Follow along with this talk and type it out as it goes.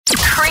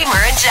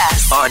Kramer and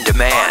Jess. On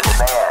demand.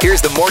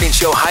 Here's the morning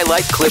show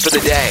highlight clip of the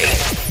day.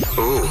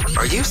 Ooh,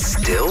 are you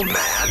still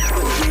mad?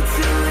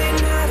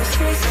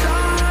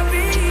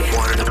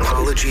 Want an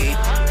apology?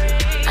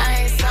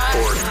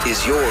 Or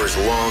is yours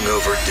long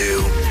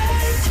overdue?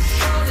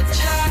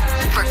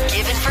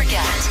 Forgive and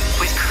Forget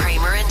with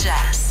Kramer and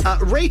Jess.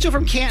 Rachel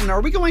from Canton,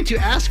 are we going to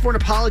ask for an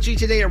apology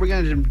today, or are we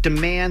going to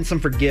demand some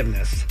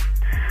forgiveness?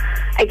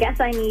 I guess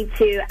I need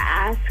to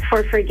ask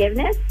for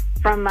forgiveness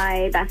from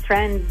my best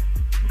friend,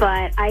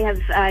 but I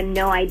have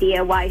no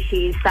idea why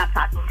she stopped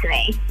talking to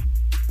me.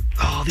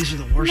 Oh, these are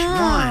the worst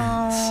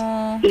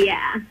ones.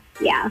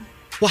 Yeah.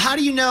 Well, how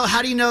do you know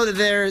that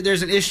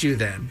there's an issue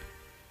then?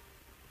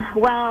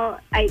 Well,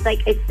 I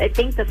think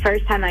the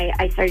first time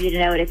I started to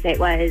notice it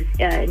was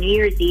New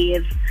Year's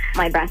Eve.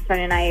 My best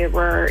friend and I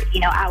were,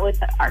 out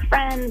with our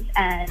friends,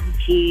 and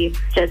she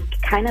just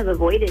kind of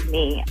avoided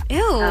me.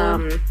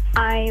 Ew.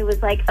 I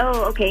was like,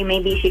 oh, okay,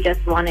 maybe she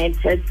just wanted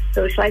to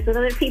socialize with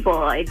other people.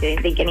 I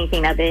didn't think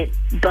anything of it.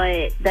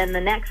 But then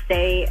the next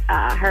day,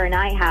 her and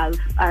I have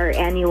our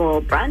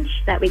annual brunch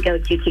that we go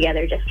to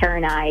together, just her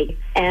and I,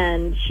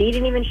 and she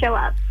didn't even show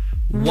up.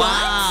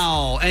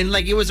 Wow. And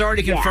it was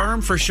already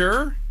confirmed for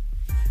sure?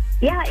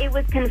 Yeah, it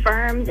was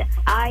confirmed.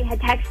 I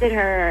had texted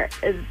her,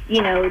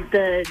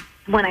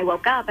 when I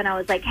woke up, and I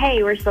was like,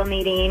 hey, we're still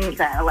meeting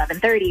at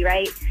 11:30,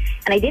 right?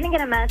 And I didn't get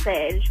a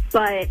message,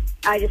 but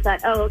I just thought,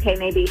 oh, okay,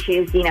 maybe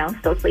she's,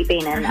 still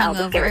sleeping, and I'll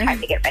just give her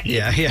time to get ready.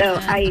 Yeah.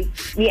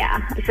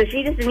 So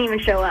she just didn't even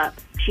show up.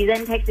 She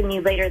then texted me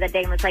later that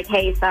day and was like,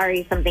 hey,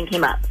 sorry, something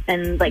came up.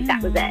 And,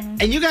 that was it.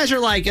 And you guys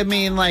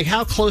are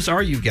how close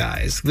are you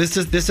guys? This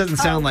doesn't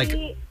sound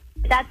like...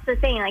 That's the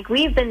thing.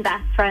 We've been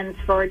best friends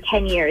for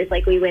 10 years.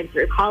 We went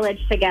through college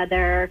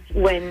together.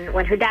 When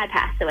her dad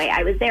passed away,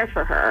 I was there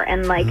for her.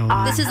 And,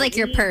 this is,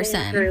 your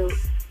person.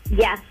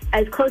 Yes,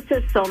 as close to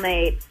a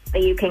soulmate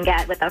that you can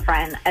get with a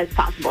friend as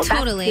possible.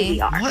 Totally.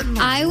 That's who we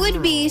are. I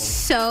would be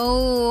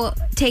so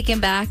taken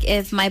back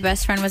if my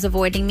best friend was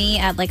avoiding me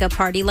at a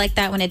party like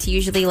that, when it's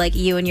usually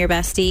you and your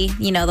bestie,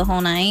 the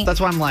whole night.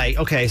 That's why I'm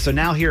okay, so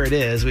now here it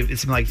is.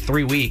 It's been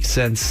 3 weeks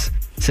since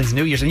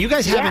New Year's, and you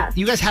guys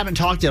haven't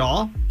talked at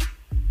all?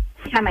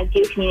 Every time I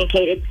do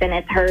communicate,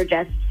 it's her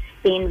just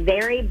being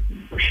very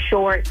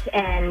short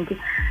and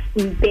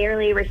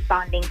barely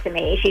responding to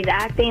me. She's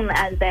acting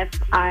as if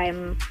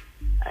I'm,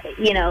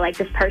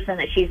 this person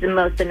that she's the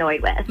most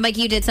annoyed with.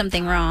 You did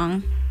something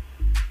wrong.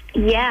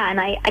 Yeah, and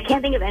I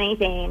can't think of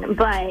anything,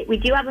 but we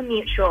do have a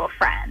mutual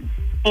friend.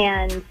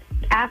 And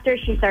after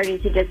she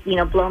started to just,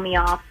 blow me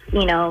off,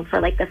 for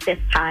the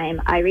fifth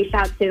time, I reached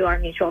out to our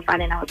mutual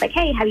friend, and I was like,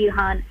 hey, have you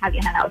hung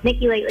out with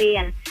Nikki lately?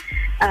 And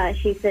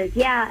she says,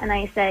 yeah. And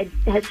I said,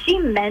 has she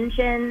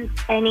mentioned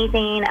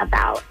anything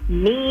about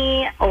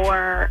me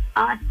or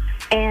us?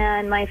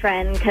 And my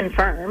friend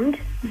confirmed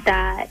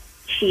that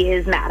she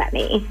is mad at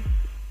me.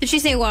 Did she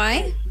say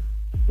why?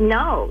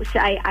 No.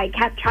 I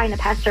kept trying to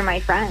pester my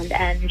friend,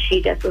 and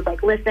she just was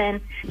like,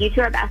 listen, you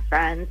two are best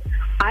friends.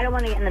 I don't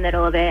want to get in the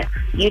middle of it.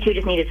 You two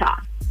just need to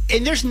talk.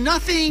 And there's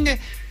nothing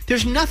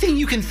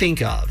you can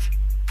think of.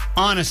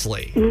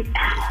 Honestly,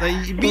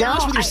 be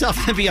honest with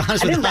yourself and be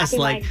honest with us. I've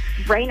been wrapping my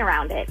brain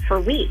around it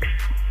for weeks.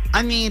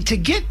 I mean, to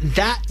get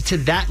to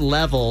that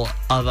level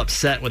of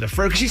upset with a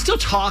friend, because she's still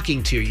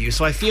talking to you,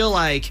 so I feel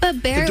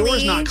but barely. The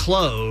door's not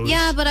closed.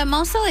 Yeah, but I'm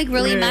also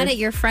really mad at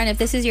your friend. If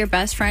this is your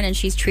best friend and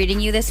she's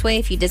treating you this way,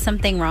 if you did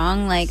something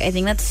wrong, I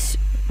think that's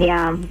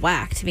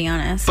whack, to be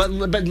honest. But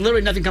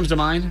literally nothing comes to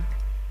mind.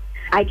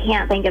 I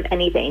can't think of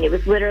anything. It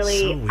was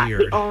literally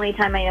the only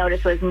time I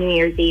noticed was New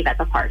Year's Eve at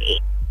the party.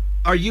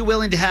 Are you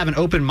willing to have an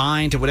open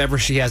mind to whatever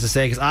she has to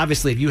say? Because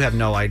obviously, if you have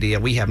no idea,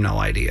 we have no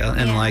idea.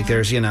 And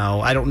there's,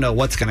 I don't know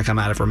what's going to come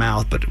out of her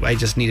mouth, but I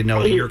just need to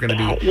know that you're going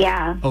to be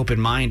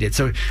open-minded.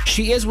 So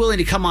she is willing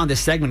to come on this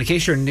segment. In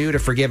case you're new to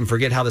Forgive and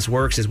Forget, how this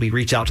works is we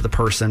reach out to the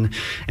person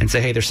and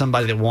say, hey, there's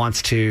somebody that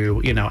wants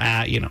to,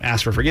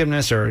 ask for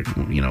forgiveness or,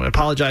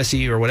 apologize to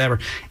you or whatever.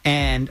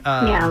 And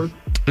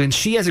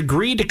she has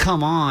agreed to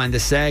come on the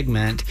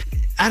segment.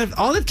 Out of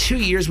all the 2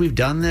 years we've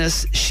done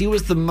this, she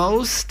was the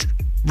most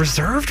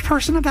reserved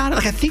person about it.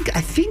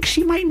 I think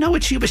she might know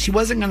it's you, but she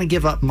wasn't going to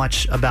give up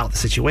much about the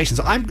situation.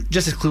 So I'm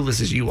just as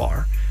clueless as you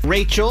are.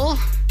 Rachel?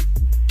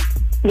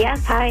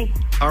 Yes, hi.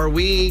 Are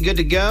we good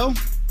to go?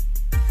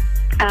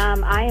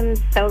 I am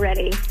so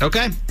ready.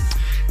 Okay.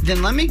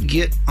 Then let me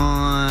get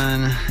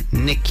on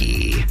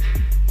Nikki.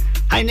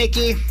 Hi,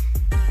 Nikki.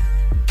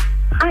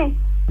 Hi.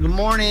 Good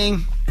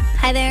morning.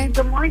 Hi there.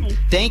 Good morning.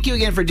 Thank you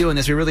again for doing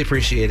this. We really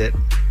appreciate it.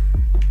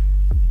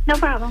 No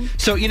problem.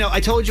 So, I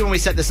told you when we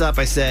set this up,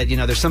 I said,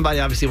 there's somebody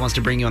obviously wants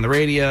to bring you on the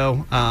radio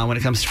when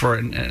it comes for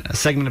a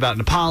segment about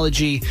an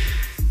apology.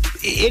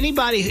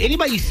 Anybody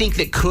you think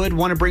that could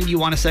want to bring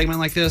you on a segment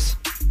like this?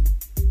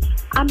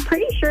 I'm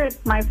pretty sure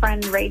it's my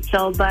friend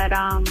Rachel, but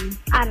I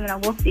don't know.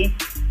 We'll see.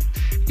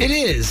 It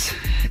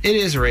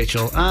is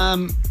Rachel.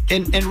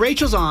 And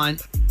Rachel's on.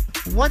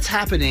 What's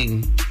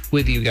happening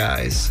with you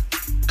guys?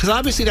 Because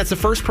obviously that's the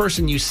first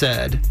person you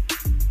said.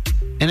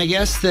 And I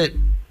guess that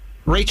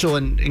Rachel,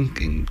 and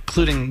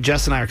including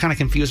Jess and I, are kind of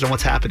confused on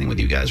what's happening with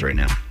you guys right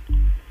now.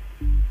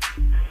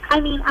 I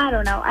mean, I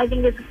don't know. I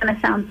think it's going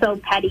to sound so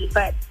petty,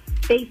 but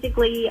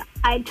basically,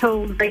 I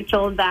told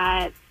Rachel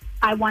that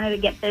I wanted to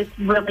get this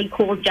really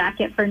cool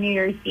jacket for New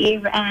Year's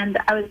Eve, and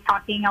I was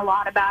talking a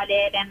lot about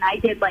it, and I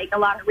did like a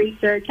lot of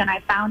research, and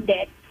I found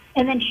it.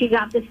 And then she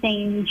got the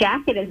same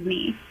jacket as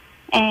me,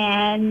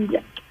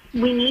 and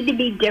we need to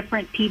be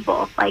different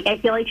people. Like, I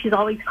feel like she's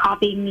always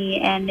copying me,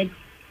 and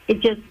it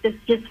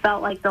just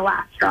felt like the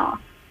last straw.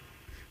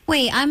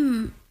 Wait,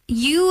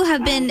 you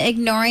have been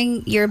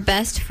ignoring your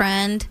best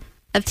friend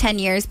of 10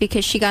 years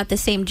because she got the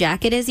same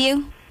jacket as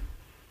you?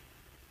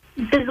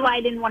 This is why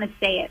I didn't want to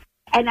say it.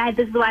 And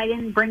this is why I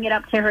didn't bring it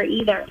up to her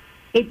either.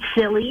 It's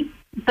silly,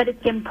 but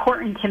it's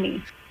important to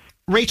me.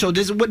 Rachel,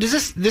 does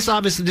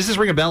this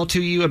ring a bell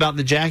to you about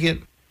the jacket?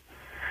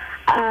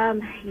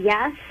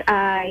 Yes,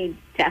 I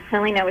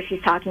definitely know what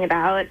she's talking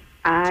about.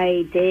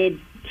 I did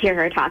hear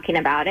her talking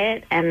about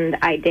it, and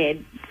I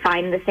did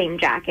find the same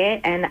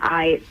jacket, and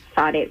I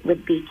thought it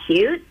would be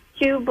cute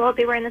to both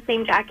be wearing the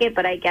same jacket,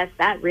 but I guess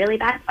that really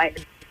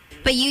backfired.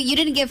 But you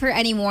didn't give her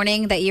any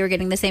warning that you were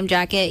getting the same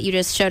jacket? You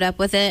just showed up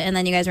with it, and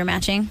then you guys were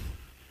matching?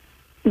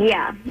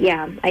 Yeah,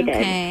 I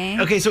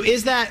did. Okay, so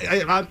is that...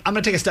 I'm going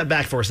to take a step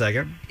back for a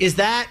second. Is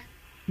that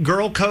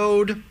girl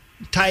code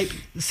type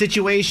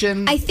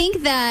situation? I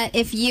think that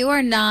if you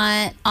are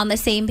not on the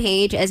same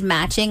page as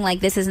matching,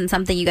 like this isn't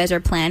something you guys are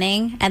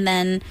planning, and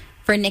then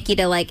for Nikki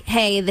to like,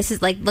 hey, this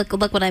is like, look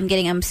what I'm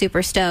getting, I'm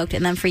super stoked,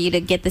 and then for you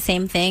to get the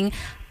same thing,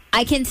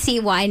 I can see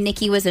why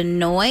Nikki was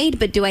annoyed,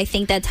 but do I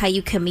think that's how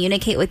you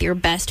communicate with your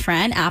best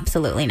friend?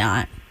 Absolutely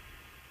not.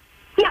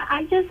 Yeah,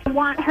 I just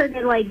want her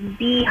to, like,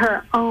 be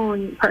her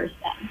own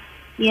person,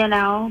 you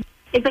know?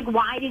 It's like,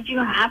 why did you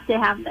have to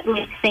have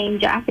the same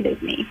jacket as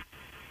me?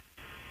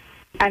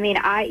 I mean,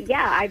 I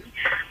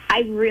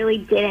really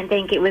didn't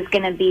think it was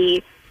going to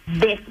be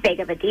this big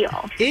of a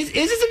deal. Is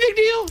this a big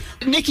deal?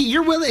 Nikki,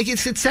 you're willing...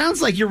 It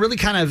sounds like you're really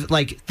kind of,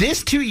 like,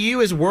 this to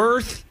you is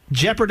worth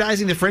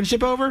jeopardizing the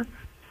friendship over?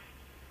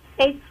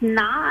 It's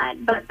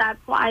not, but that's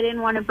why I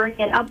didn't want to bring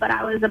it up, but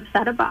I was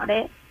upset about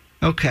it.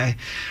 Okay.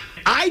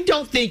 I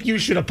don't think you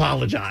should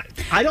apologize.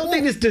 I don't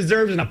think this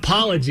deserves an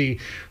apology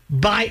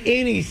by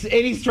any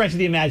stretch of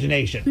the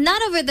imagination.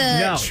 Not over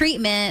the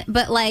treatment,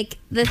 but like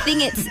the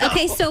thing it's... No.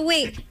 Okay, so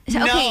wait.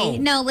 Okay,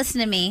 no,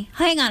 listen to me.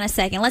 Hang on a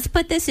second. Let's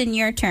put this in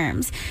your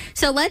terms.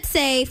 So let's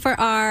say for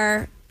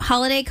our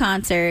holiday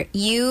concert,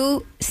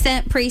 you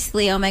sent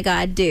Priestley, oh my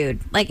God, dude.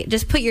 Like,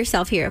 just put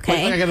yourself here,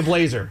 okay? Like I got a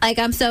blazer. Like,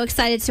 I'm so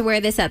excited to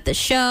wear this at the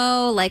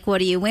show. Like,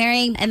 what are you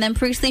wearing? And then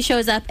Priestley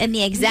shows up in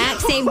the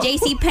exact same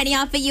JCPenney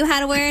outfit you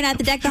had wearing at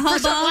the Deck the Hall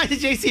Ball. Why the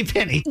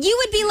JCPenney?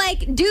 You would be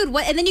like, dude,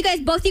 what? And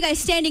then both you guys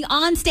standing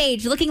on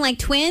stage looking like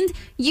twins.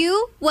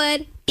 You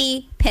would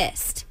be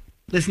pissed.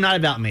 It's not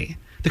about me.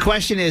 The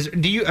question is,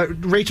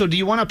 Rachel, do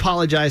you want to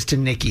apologize to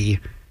Nikki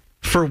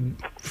for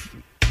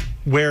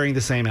wearing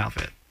the same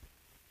outfit?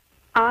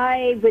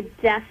 I would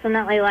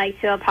definitely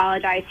like to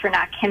apologize for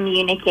not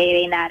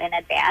communicating that in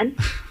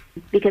advance,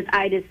 because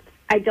I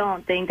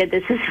don't think that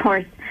this is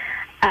worth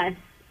us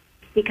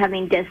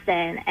becoming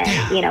distant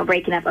and,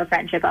 breaking up a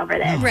friendship over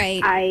this.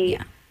 Right.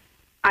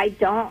 I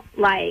don't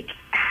like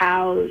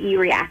how you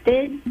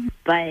reacted,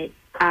 but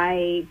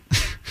I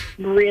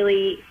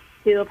really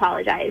do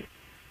apologize.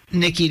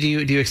 Nikki, do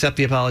you accept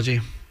the apology?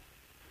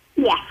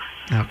 Yes.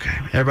 Okay.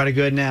 Everybody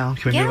good now?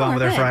 Can we move on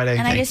with our Friday?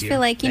 And I just feel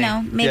like,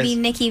 maybe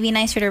Nikki be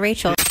nicer to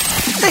Rachel.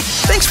 Hey,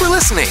 thanks for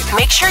listening.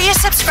 Make sure you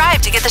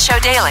subscribe to get the show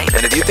daily.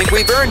 And if you think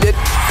we've earned it,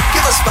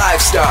 give us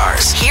 5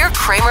 stars. Hear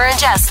Kramer and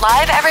Jess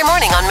live every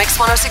morning on Mix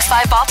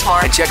 106.5 Baltimore.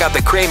 And check out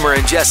the Kramer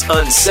and Jess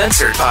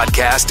Uncensored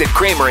podcast at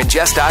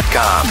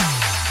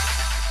kramerandjess.com.